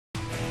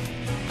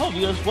Hello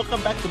viewers,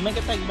 welcome back to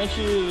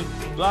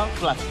Megatagmension Blanc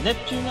plus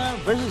Neptunia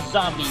versus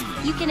Zombie.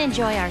 You can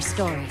enjoy our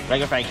story.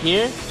 Frank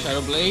here.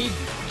 Shadowblade.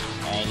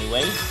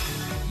 Anyway.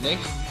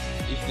 Next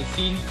is the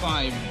scene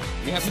 5.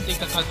 We haven't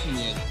taken the cutscene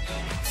yet.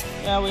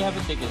 Yeah, we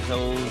haven't taken it,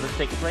 so let's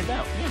take it right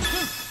now. Yeah,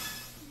 sure.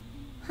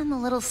 I'm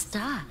a little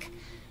stuck.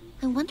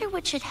 I wonder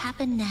what should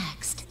happen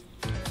next.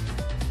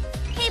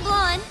 Hey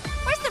Blonde,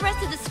 where's the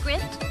rest of the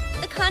script?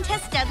 The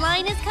contest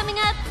deadline is coming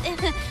up.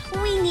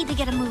 We need to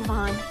get a move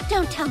on.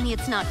 Don't tell me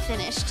it's not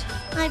finished.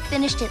 I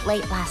finished it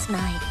late last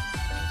night.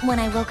 When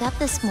I woke up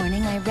this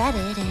morning, I read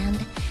it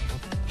and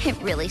it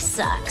really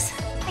sucks.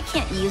 I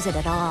can't use it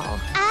at all.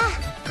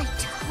 I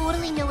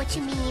totally know what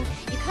you mean.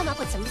 You come up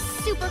with some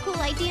super cool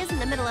ideas in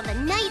the middle of the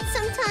night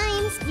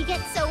sometimes. You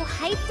get so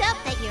hyped up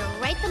that you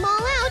write them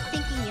all out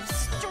thinking you've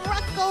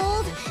struck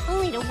gold,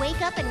 only to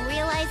wake up and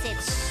realize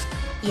it's...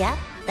 Yep,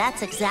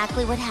 that's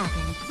exactly what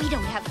happened. We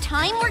don't have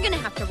time. We're gonna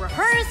have to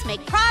rehearse,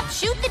 make props,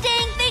 shoot the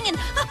dang thing, and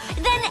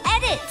then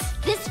edit.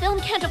 This film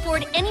can't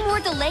afford any more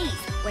delays.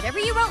 Whatever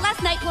you wrote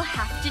last night, we'll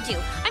have to do.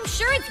 I'm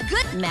sure it's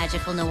good.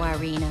 Magical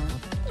Noirina.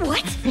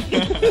 What?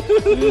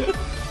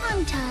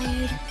 I'm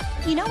tired.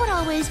 You know what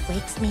always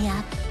wakes me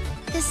up?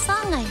 This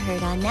song I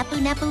heard on Nepu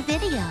Nepu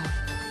video.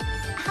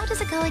 How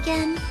does it go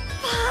again?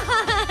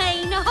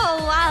 I know.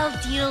 I'll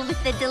deal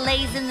with the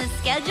delays in the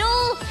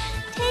schedule.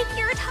 Take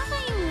your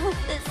time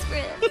with the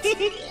script.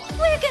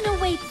 We're gonna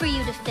wait for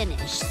you to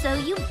finish, so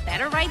you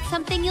better write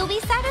something you'll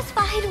be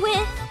satisfied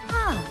with.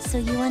 Ah, so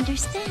you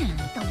understand.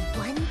 The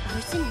one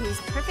person who is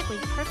perfectly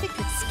perfect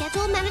with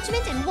schedule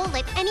management and won't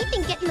let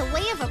anything get in the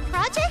way of a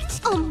project?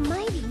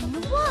 Almighty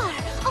Noir,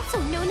 also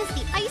known as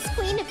the Ice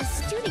Queen of the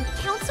Student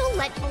Council,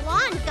 let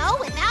Blonde go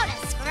without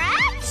a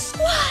scratch?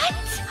 What?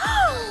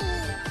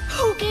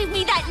 Who gave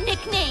me that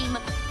nickname?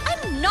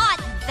 I'm not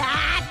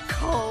that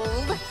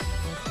cold.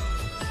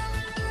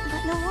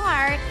 But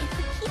Noir, if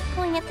we keep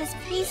going at this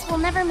pace, we'll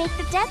never make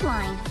the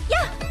deadline.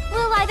 Yeah,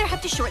 we'll either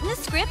have to shorten the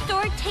script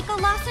or take a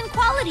loss in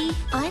quality.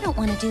 I don't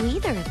want to do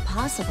either if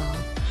possible.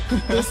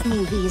 This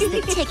movie is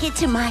the ticket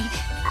to my...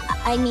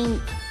 I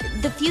mean,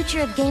 the future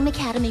of Game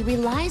Academy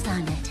relies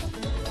on it.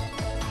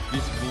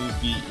 This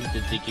movie is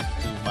the ticket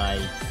to my...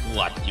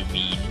 What you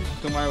mean?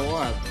 To my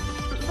what?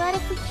 But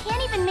if we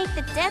can't even make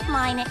the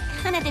deadline, it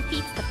kind of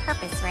defeats the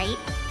purpose, right?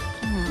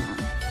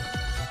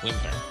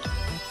 Winter.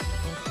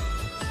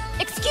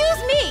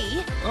 Excuse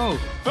me? Oh,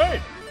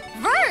 Vert!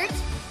 Vert?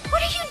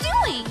 What are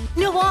you doing?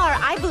 Noir,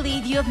 I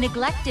believe you have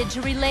neglected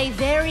to relay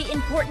very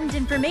important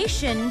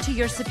information to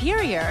your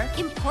superior.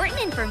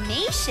 Important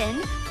information?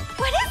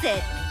 What is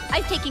it?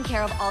 I've taken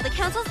care of all the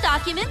council's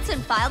documents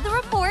and filed the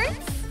reports.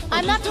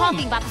 I'm not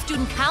talking about the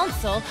student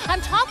council.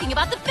 I'm talking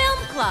about the film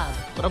club.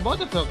 what about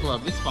the film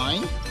club? It's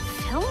fine.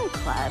 Film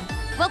club?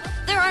 Well,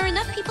 there are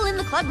enough people in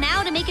the club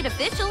now to make it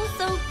official,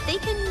 so they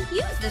can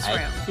use this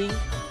I room. think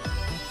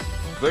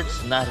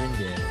Vert's not in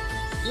there.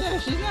 Yeah,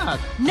 she's not.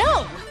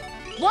 No!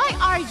 Why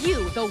are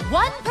you, the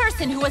one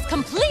person who was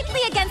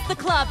completely against the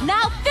club,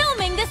 now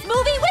filming this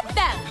movie with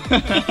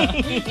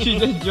them? She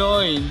just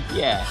joined.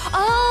 Yeah.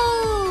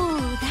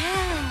 Oh,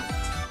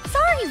 that.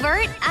 Sorry,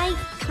 Vert. I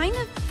kind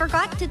of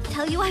forgot to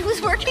tell you I was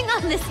working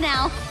on this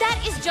now.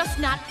 That is just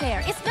not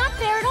fair. It's not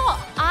fair at all.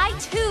 I,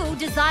 too,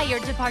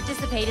 desired to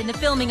participate in the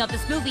filming of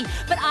this movie,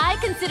 but I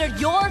considered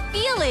your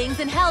feelings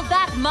and held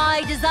back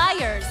my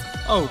desires.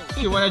 Oh,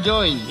 you wanna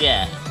join?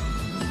 Yeah.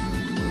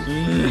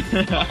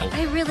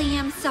 I really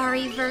am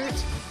sorry, Vert.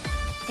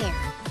 There.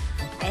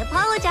 I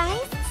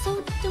apologize,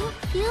 so don't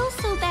feel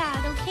so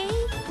bad, okay?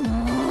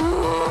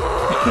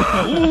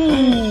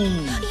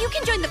 You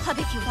can join the club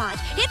if you want.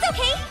 It's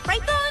okay,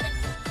 right, Blonde?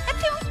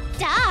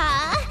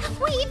 Duh!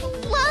 We'd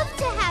love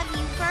to have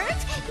you, Vert.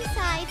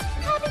 Besides,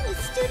 having a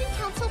student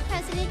council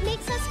president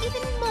makes us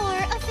even more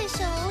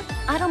official.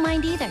 I don't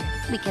mind either.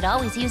 We could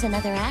always use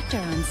another actor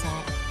on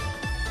set.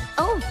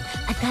 Oh,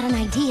 I've got an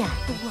idea.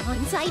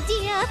 Blonde's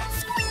idea.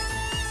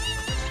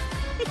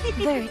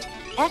 Bert,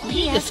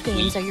 FPS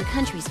games are your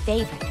country's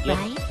favorite, Yep.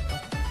 right?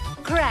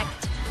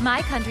 Correct.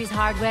 My country's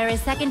hardware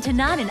is second to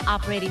none in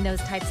operating those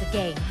types of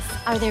games.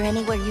 Are there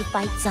any where you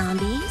fight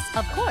zombies?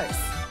 Of course.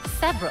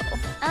 Several.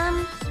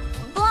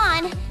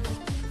 Blonde,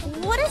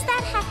 what does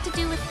that have to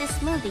do with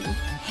this movie?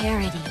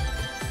 Parody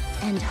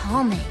and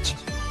homage.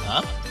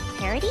 Huh?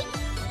 Parody?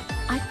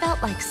 I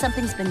felt like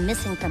something's been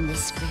missing from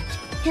this script,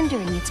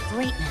 hindering its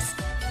greatness.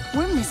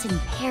 We're missing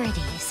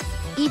parodies.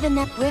 Even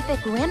that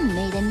Brific Rim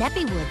made in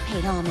Neppywood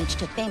paid homage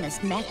to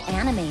famous mech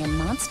anime and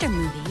monster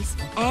movies.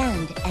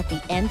 And at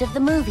the end of the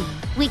movie,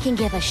 we can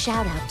give a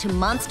shout out to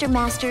Monster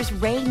Masters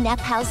Ray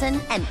Nephausen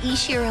and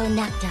Ishiro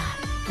Nepta.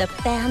 The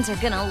fans are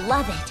gonna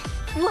love it.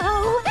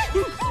 Whoa!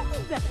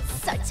 That's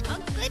such a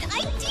good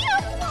idea,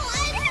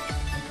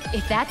 Blonde!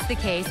 If that's the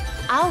case,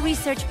 I'll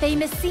research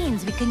famous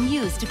scenes we can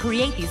use to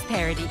create these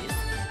parodies.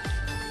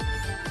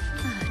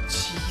 Oh,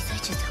 jeez, I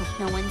just hope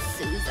no one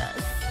sues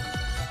us.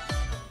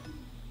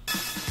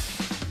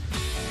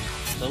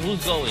 So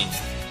who's going?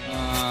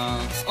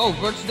 Oh,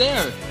 Vert's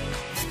there.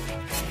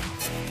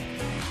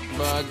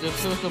 But there's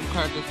still some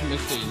characters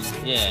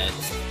missing. Yes.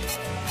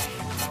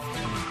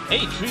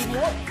 Hey, 3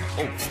 more.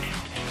 Oh,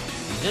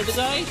 is that the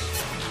guys?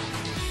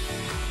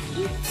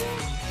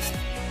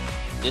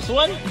 This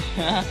one?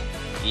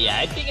 Yeah,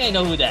 I think I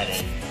know who that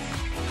is.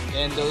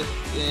 And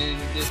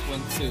this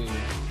one too.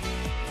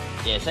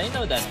 Yes, I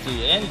know that too,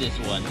 and this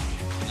one.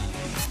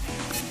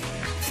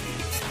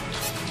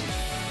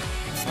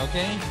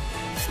 Okay.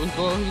 Who's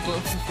going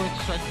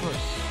to strike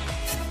first?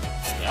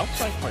 Okay, I'll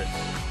strike first.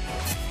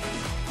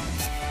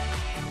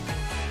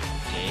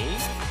 Okay.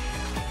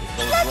 This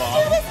goes Let's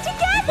wrong. do this You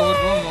together! go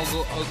with wrong,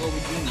 I'll go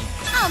with Junie.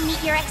 I'll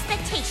meet your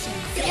expectations.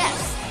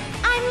 Yes.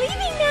 I'm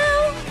leaving now.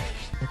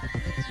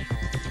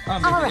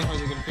 All right,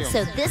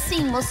 so this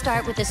scene will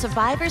start with the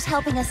survivors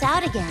helping us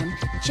out again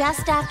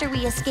just after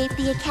we escape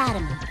the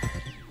academy.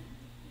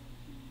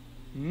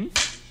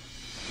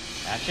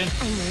 Action.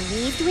 I'm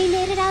relieved we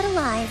made it out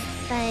alive,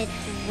 but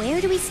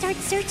where do we start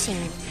searching?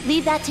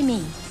 Leave that to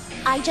me.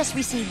 I just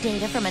received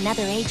data from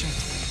another agent.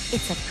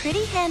 It's a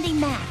pretty handy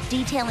map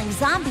detailing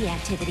zombie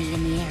activity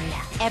in the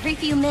area. Every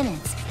few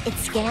minutes, it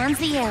scans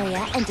the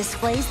area and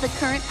displays the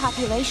current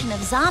population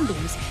of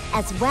zombies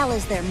as well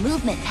as their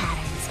movement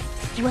patterns.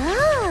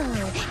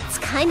 Whoa! It's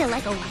kind of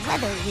like a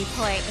weather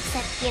report,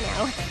 except, you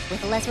know,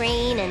 with less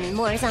rain and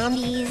more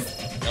zombies.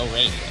 No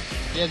rain.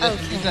 Yeah,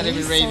 it's not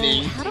even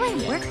raining. So how do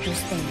I work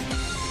this thing?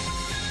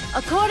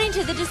 According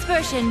to the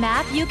dispersion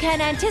map, you can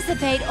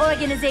anticipate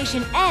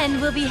Organization N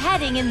will be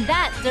heading in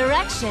that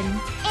direction.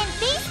 And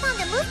based on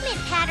the movement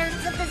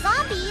patterns of the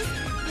zombies,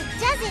 it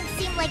doesn't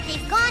seem like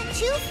they've gone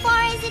too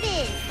far as it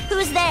is.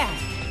 Who's there?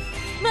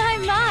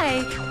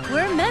 My,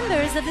 we're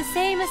members of the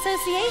same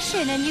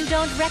association and you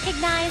don't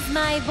recognize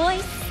my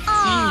voice?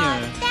 Aw,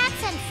 Senior.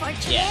 that's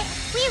unfortunate. Yeah.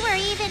 We were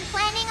even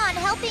planning on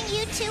helping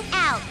you two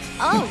out.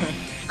 Oh,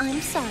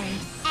 I'm sorry.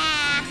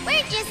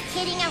 We're just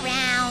kidding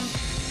around.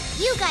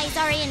 You guys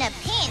are in a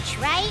pinch,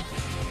 right?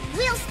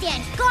 We'll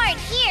stand guard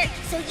here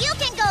so you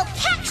can go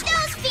catch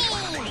those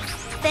fiends!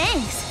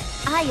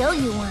 Thanks. I owe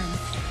you one.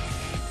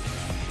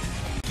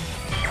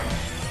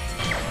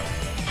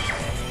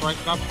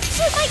 Strike up.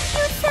 Shoot my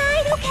cute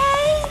side,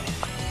 okay?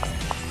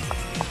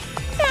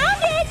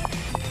 Found it!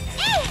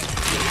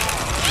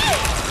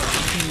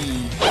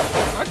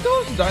 Are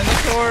those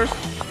dinosaurs?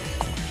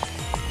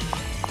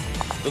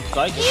 Looks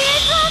like Here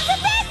it. comes the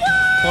big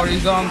one! 40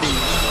 zombies.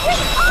 With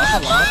all That's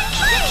a lot. one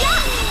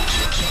fire!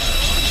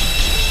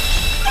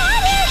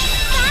 Got it!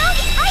 Found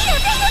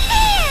item in the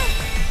bin!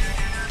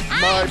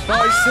 My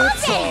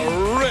biceps are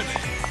ready.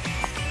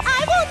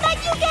 I won't let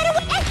you get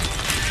away!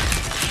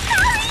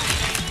 Sorry!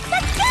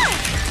 Let's go!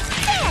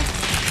 There!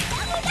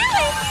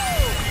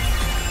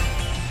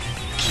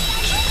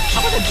 How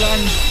about the gun?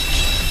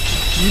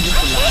 You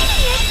just laugh.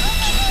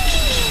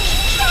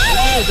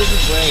 Yeah, this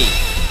is great.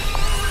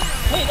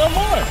 Wait, no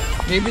more.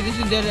 Maybe this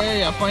is that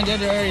area. Find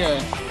that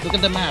area. Look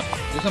at the map.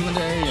 There's some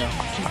other area.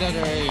 Check that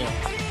area.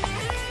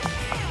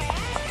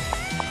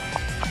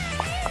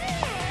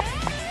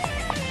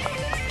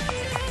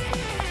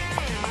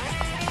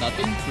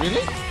 Nothing?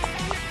 Really?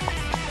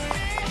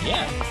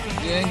 Yeah.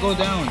 Then go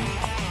down.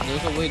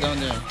 There's a way down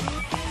there.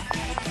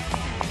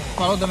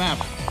 Follow the map.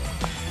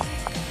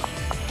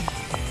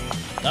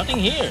 Nothing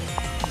here.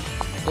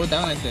 Go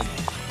down, I said.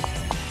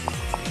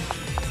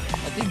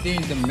 I think they're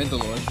in the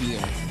middle or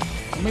here.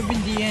 Or maybe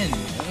in the end.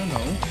 I don't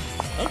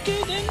know.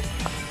 Okay then.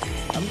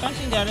 I'm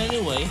catching that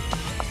anyway.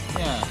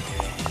 Yeah.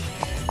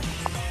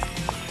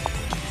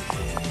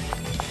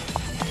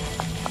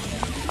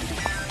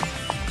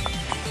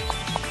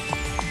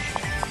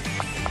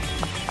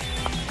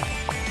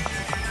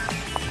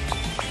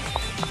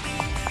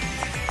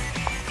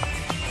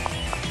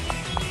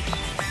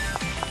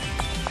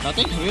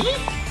 Nothing? Really?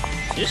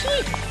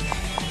 Seriously?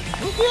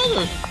 Where's the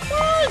others?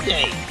 Where are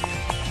they?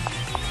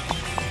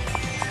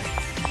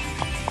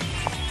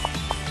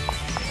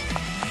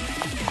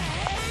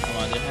 Come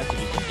on, there has to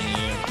be something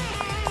here.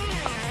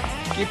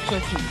 Keep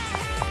searching.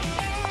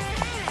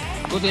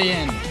 Go to the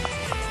end.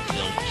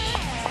 Zilch.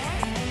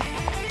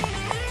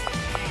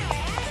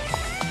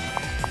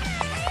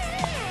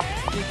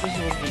 This is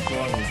what we're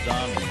going with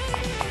zombies.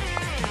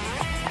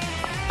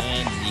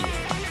 And zero.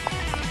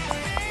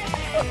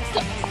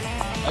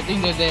 I think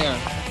they're there.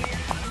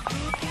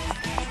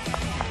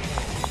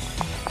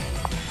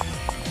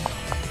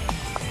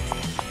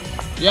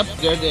 Yep,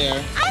 they're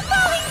there. I'm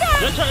falling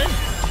down! Your turn.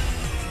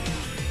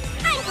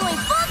 I'm going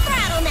full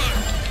throttle now!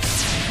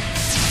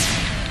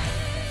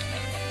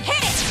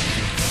 Hit it!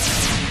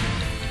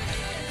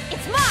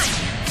 It's mine!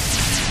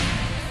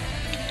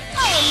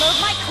 I'll unload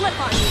my clip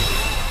on you!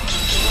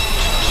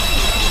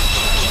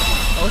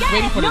 I was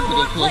waiting for them to No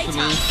get close to me.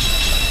 more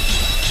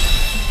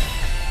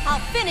I'll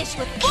finish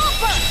with full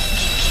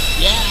burst!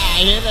 Yeah,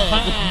 I hit it.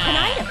 An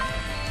item!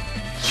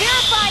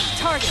 Verified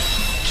target!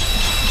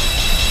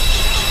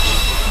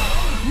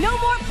 No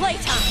more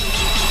playtime!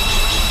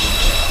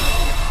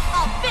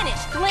 I'll finish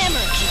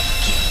glamorously!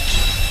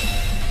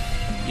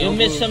 You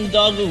missed some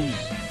doggoos.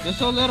 They're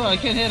so little, I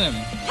can't hit him.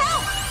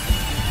 Help!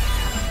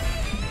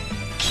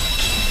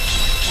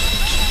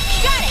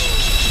 Got it!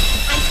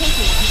 I'm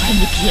taking it. I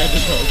missed the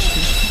other dog.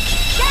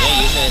 Yeah,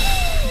 you missed.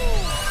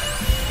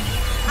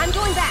 I'm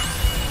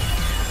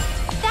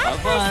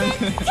fun.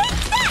 Take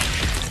that!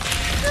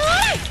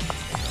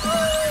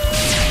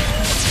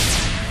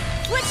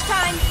 Switch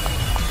time!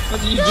 What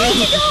did you No, do?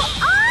 you don't!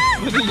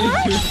 What did you do?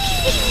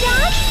 It's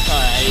not! I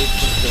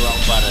pushed the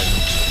wrong button.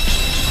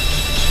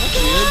 That's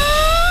weird.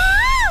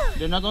 Ah!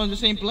 They're not on the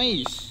same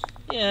place.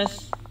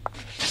 Yes.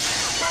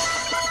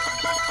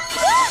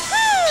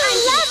 I'm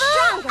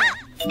stronger!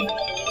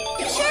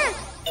 Sure.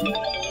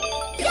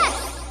 Yes.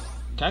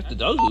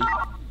 Cactadogu?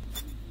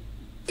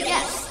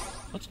 Yes.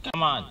 What's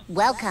come on?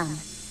 Welcome.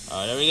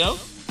 Oh, there we go.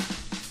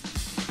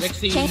 Next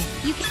scene. Change.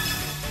 You can.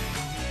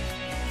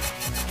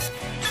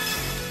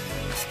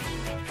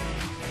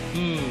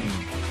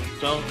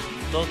 So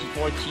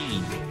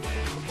 14.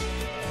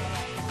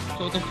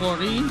 Total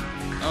 14.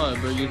 Oh, I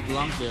better use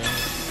Blanc there. I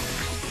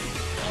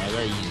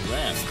gotta use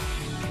lamp.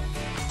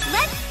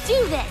 Let's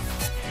do this!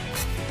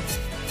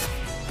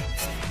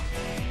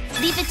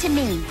 Leave it to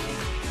me.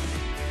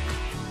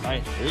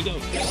 Alright, here we go.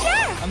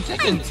 Sure! I'm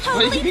second. I'm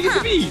totally Why did you give it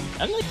to me?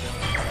 I'm like,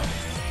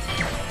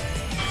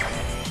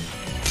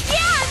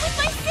 Yeah, I'm with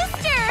my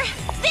sister!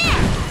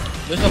 There!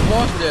 There's a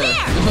boss there.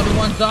 There. There's only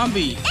one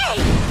zombie. Hey!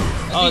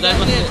 oh, that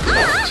was it.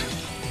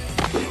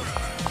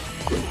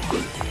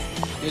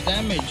 Your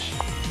damage.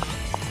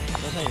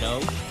 Yes, I know.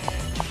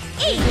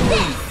 Eat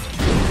this!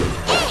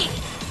 Eat!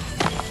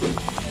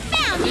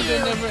 Found It will you!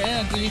 never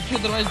end until you kill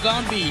the right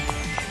zombie.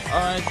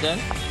 Alright then.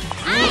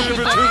 I'm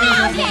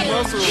Megatagmension okay.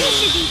 Blanc. You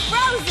should be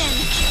frozen!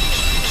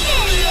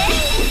 Idiot!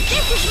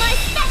 This is my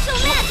special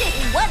magic!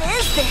 What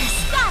is this?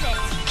 Got it!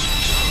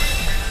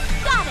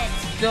 Got it!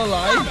 Still Got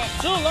alive? it!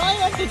 So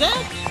alive after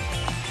that?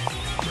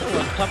 Oh,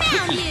 a tough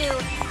Found cookie. you!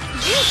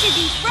 You should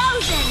be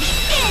frozen!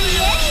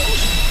 Idiot!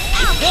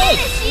 I'll Good.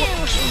 finish you!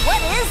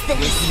 What is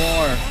this? There's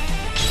more.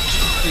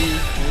 See,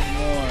 there's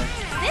more.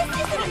 This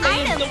is an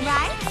item,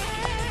 right?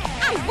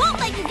 I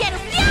won't let you get a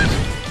few!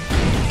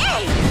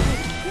 Hey!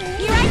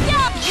 Here I go!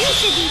 You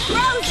should be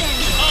frozen!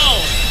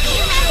 Oh!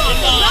 You have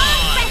the wrong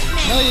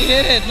freshman! No, you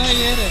hit it. No,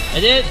 you hit it. I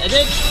did.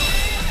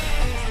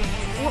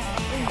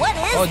 What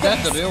is Oh, this?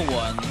 that's the real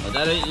one. But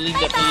that leave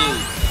that to you.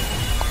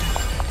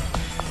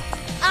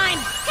 I'm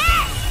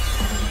hit!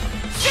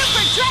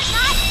 Super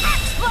Dreadnought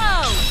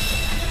Explode!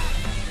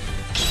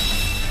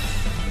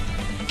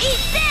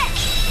 Eat this!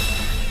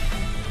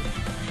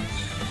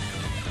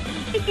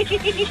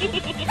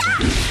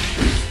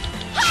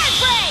 Hard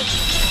break!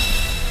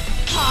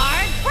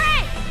 Hard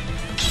break!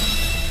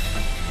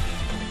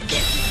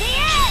 This is the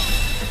end!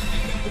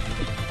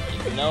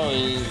 No,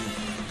 you're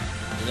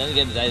not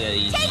gonna die that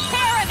easy. Take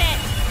care of it!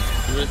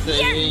 You were You're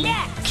saying.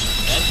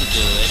 next! That should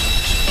do it.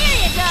 Here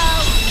you go!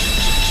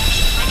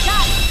 I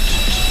got it!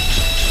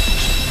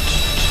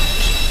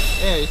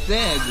 Yeah, it's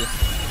dead.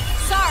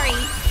 Sorry.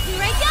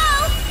 Here I go!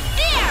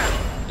 There!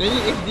 Then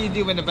it's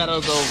DD when the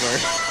battle's over.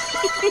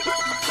 I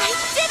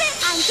did it!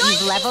 I'm going You've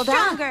to leveled be up.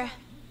 stronger!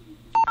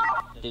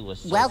 It was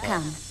so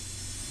Welcome. fun.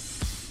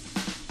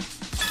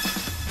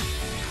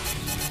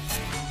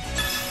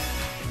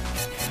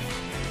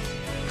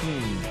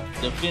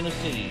 The Fino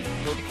City,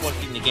 Total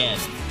 14 again.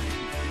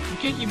 You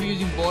can't keep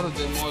using both of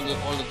them all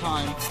the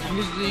time. I'm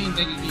using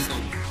Delicito.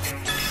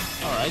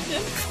 Alright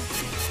then.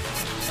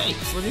 Hey,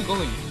 Where are you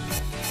going?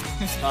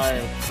 sorry,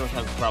 don't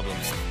have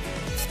problems.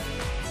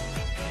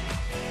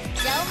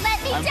 Don't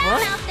let me I'm down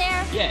first? out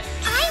there! Yes.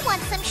 I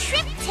want some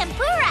shrimp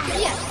tempura!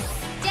 Yes!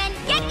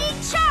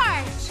 Dengeki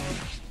charge!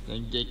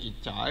 Then Geki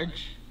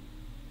charge.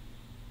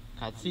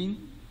 Cutscene.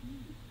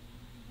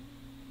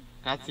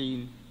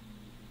 Cutscene.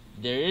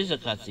 There is a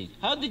cutscene.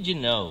 How did you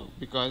know?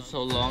 Because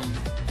so long.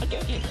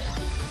 Okay.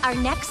 Our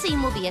next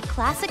scene will be a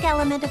classic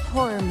element of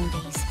horror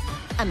movies.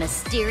 A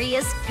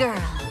mysterious girl.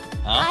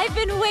 Huh? I've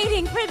been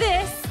waiting for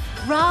this.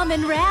 Rom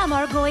and Ram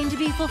are going to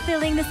be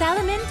fulfilling this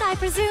element, I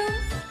presume.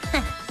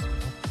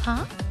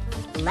 Huh?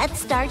 Let's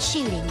start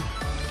shooting.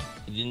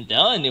 You didn't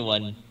tell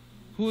anyone.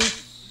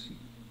 Who's.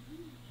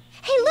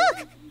 Hey,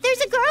 look!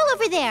 There's a girl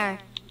over there.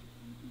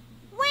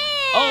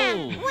 Wham!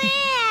 Oh! Wham!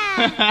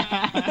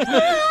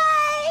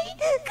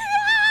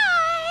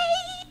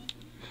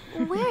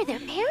 Where are their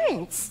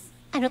parents?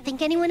 I don't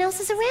think anyone else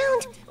is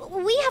around.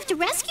 We have to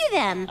rescue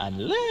them.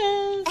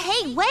 Unless...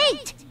 Hey,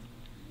 wait!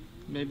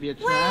 Maybe a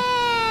trap?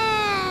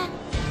 Wah!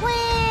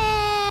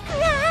 Wah!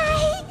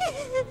 Cry!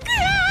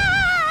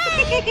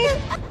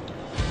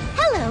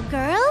 Hello,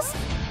 girls.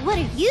 What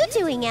are you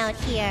doing out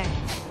here?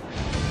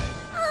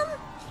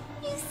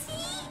 You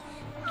see,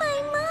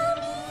 my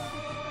mommy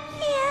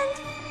and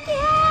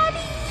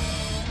daddy.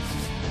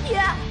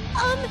 Yeah,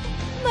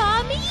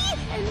 mommy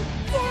and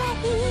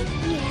daddy.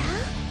 Yeah?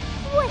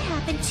 What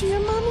happened to your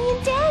mommy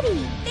and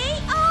daddy? They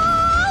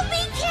all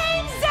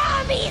became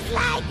zombies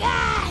like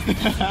us!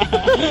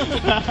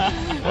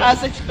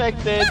 As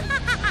expected.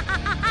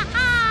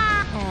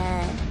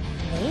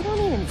 They don't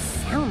even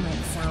sound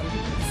like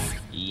zombies.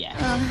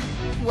 Yeah.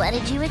 What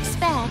did you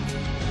expect?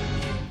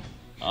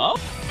 Oh?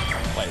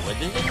 Wait, what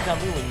does it tell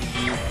me when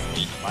you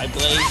eat my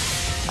blade?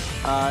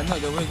 No,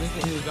 there wasn't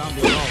any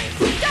zombie at all.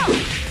 Go!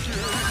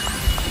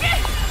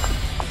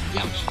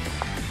 Ouch.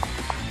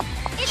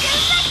 It's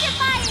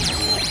electrifying!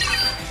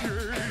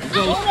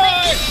 Go.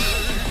 Alright!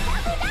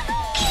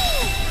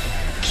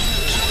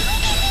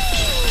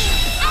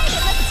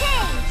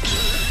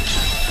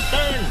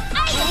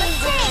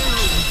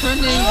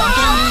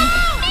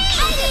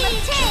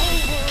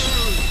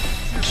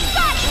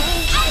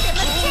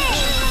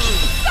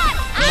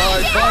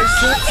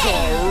 biceps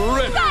are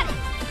ripped. Got it!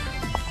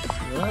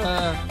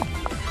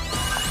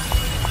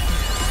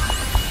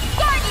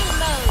 Guardian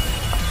mode!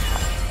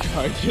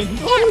 Guardian.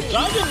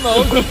 Guardian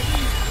mode.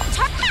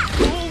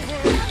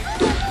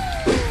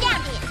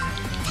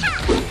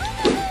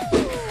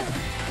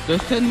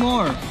 There's 10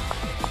 more.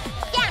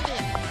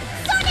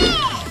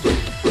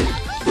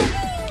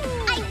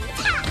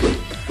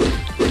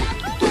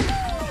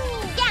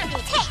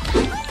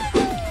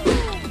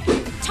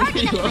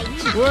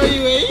 Where are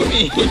you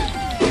aiming?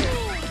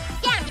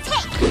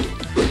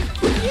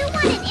 You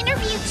want an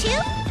interview too?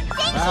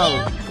 Thank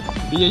Wow.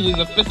 Bia used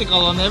a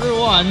physical on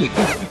everyone.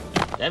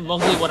 That's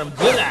mostly what I'm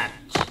good at.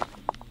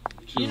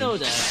 You know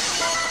that.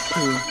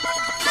 True.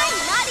 I'm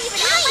not even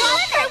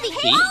perfect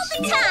all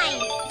the time.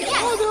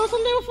 Oh, they're also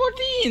level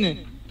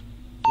 14.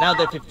 Now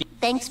they're 15.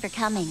 Thanks for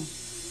coming.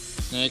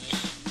 Next.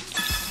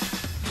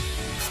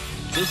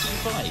 This is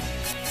 5.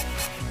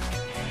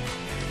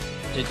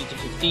 30 to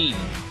 15.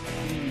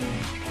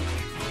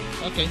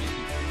 Okay.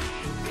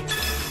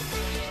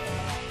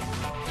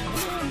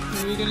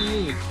 What are we gonna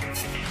use?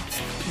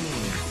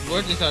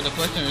 Vert is out of the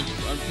question. I'm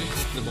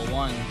just level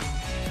 1.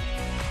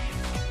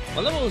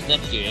 What level is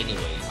next year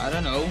anyway? I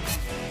don't know.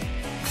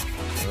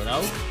 You don't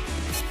know?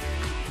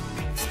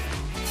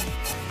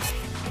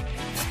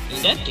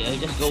 In that case, I'll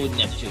just go with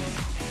Neptune.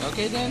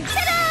 Okay then.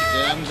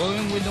 Then I'm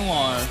going with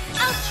Noir.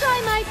 I'll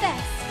try my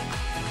best.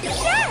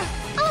 Sure,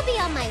 I'll be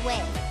on my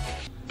way.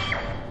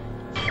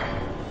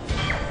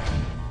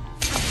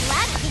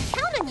 Glad I can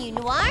count on you,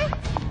 Noir.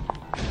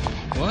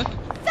 What?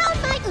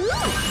 Found my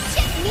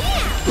check me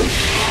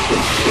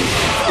out.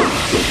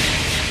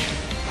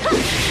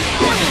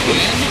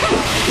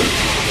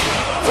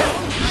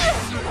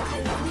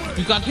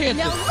 You got hit.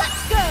 Now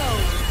let's go!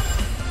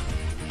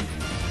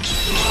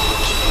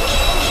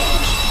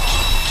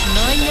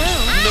 I know.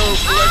 No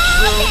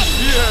flexos.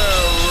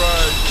 Yeah,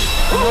 right.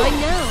 I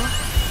know.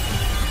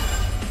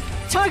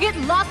 Target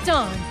locked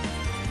on.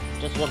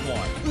 Just one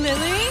more.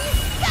 Lily,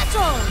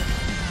 settle!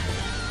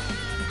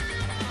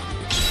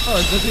 Oh,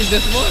 there's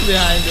this one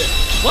behind it.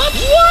 What?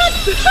 What?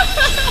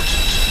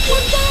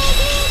 What the hell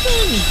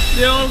happened?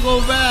 They all go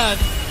bad.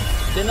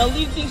 Then I'll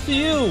leave things to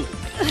you.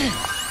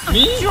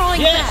 Me?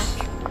 Drawing Yes.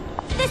 back.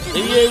 This is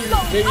Maybe me you're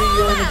going maybe all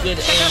you're in a out. good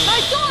Check out my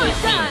sword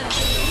aim. gun.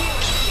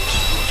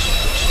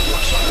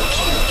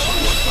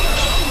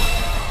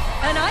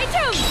 An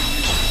item.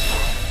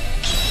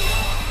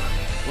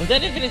 Was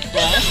that infinite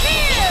slash?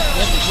 Here.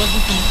 Yes, it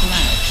wasn't from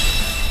Flash.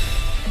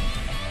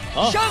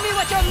 Oh, Show me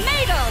what you're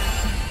made of.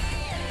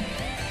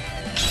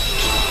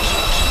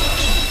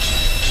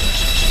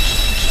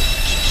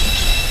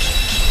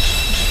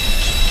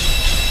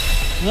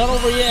 it's not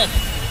over yet.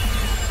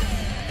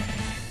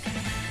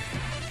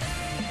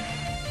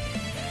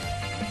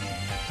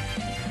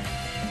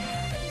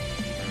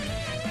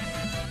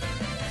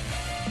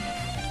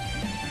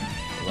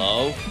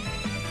 Hello?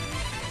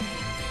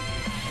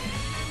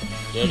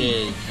 There it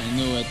is. I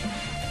knew it.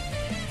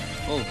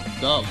 Oh,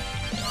 dog.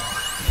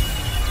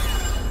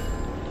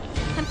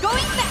 I'm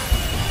going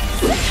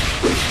back.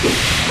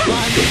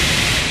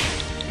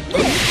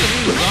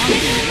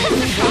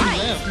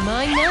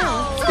 Mine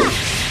now.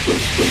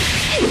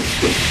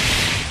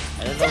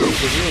 I don't know who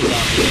the real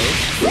zombie is.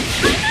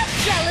 I'm not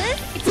jealous.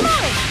 It's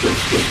mine.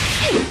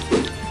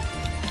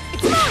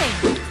 It's mine.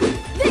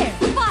 There,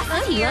 boss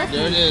is here.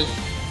 There it is.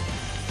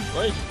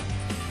 Wait.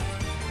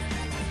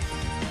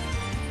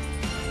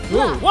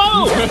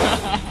 Whoa!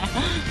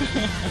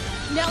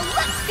 Now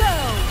let's go.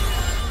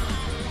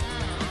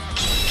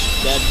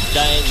 That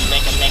giant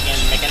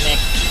mechanic.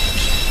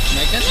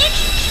 Mechanic?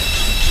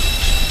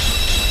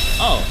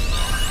 Oh,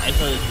 I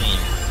saw his name.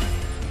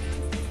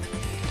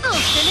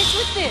 I'll finish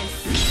with this.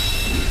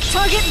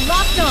 Target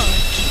locked on.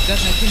 Is that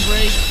nothing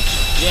break?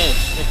 Yes,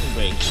 second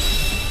break.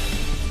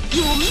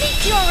 You will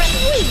meet your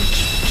end.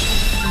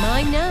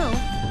 Mine now.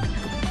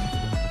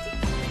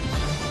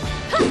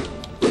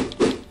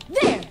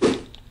 There.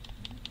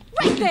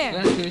 Right there.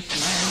 Flash is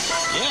nice.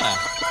 Yeah.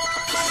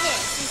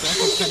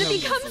 Who's gonna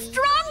become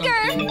stronger?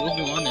 Something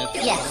moving on it.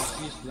 Yes.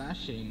 He's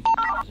flashing.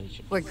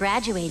 We're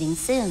graduating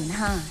soon,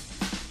 huh?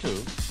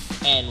 True.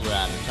 And we're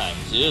out of time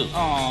too.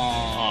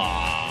 Aww.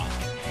 Aww.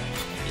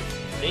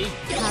 See?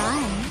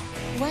 Hi.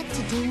 What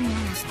to do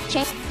now?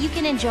 Check. You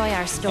can enjoy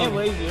our story.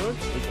 Anyway, viewers,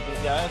 it's a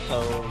big guy,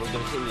 so we're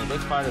gonna see you in the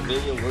next part of the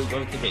video. We're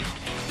going to make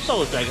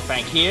Soul Dragon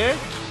Frank here.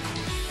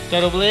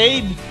 Shadow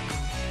Blade.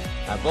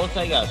 Are both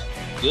saying us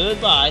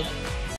goodbye.